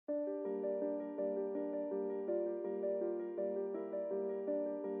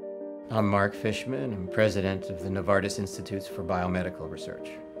I'm Mark Fishman. I'm president of the Novartis Institutes for BioMedical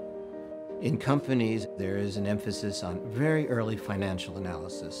Research. In companies, there is an emphasis on very early financial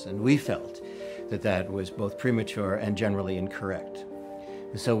analysis, and we felt that that was both premature and generally incorrect.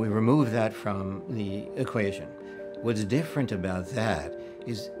 So we removed that from the equation. What's different about that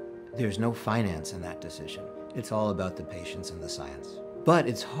is there's no finance in that decision. It's all about the patients and the science. But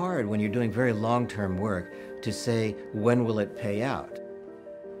it's hard when you're doing very long-term work to say, when will it pay out?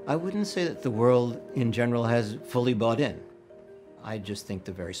 I wouldn't say that the world in general has fully bought in. I just think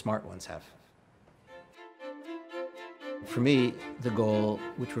the very smart ones have. For me, the goal,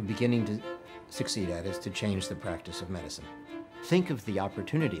 which we're beginning to succeed at, is to change the practice of medicine. Think of the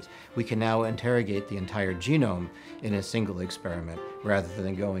opportunities. We can now interrogate the entire genome in a single experiment rather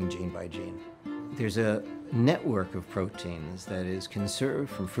than going gene by gene. There's a network of proteins that is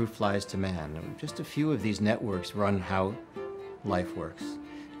conserved from fruit flies to man, and just a few of these networks run how life works.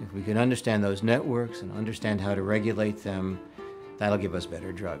 If we can understand those networks and understand how to regulate them, that'll give us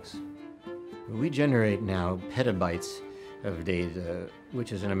better drugs. We generate now petabytes of data,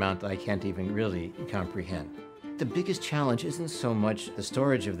 which is an amount that I can't even really comprehend. The biggest challenge isn't so much the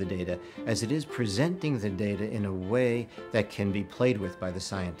storage of the data as it is presenting the data in a way that can be played with by the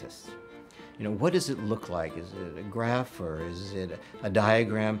scientists. You know, what does it look like? Is it a graph or is it a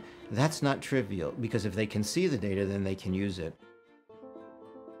diagram? That's not trivial, because if they can see the data, then they can use it.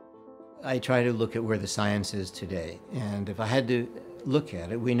 I try to look at where the science is today, and if I had to look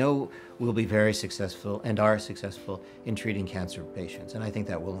at it, we know we'll be very successful and are successful in treating cancer patients, and I think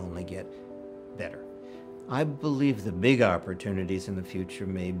that will only get better. I believe the big opportunities in the future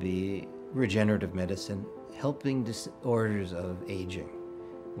may be regenerative medicine, helping disorders of aging.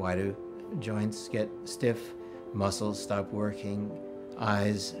 Why do joints get stiff, muscles stop working,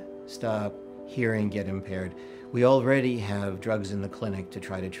 eyes stop, hearing get impaired? We already have drugs in the clinic to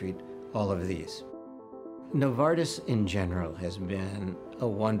try to treat all of these. Novartis in general has been a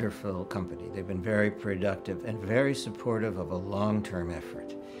wonderful company. They've been very productive and very supportive of a long-term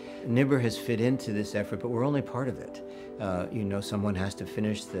effort. NIBR has fit into this effort, but we're only part of it. You know, someone has to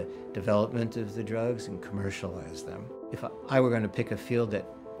finish the development of the drugs and commercialize them. If I were going to pick a field that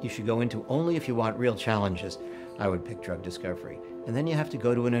you should go into only if you want real challenges, I would pick drug discovery. And then you have to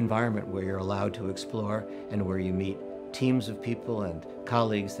go to an environment where you're allowed to explore and where you meet teams of people and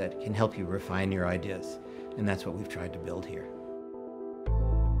colleagues that can help you refine your ideas. And that's what we've tried to build here.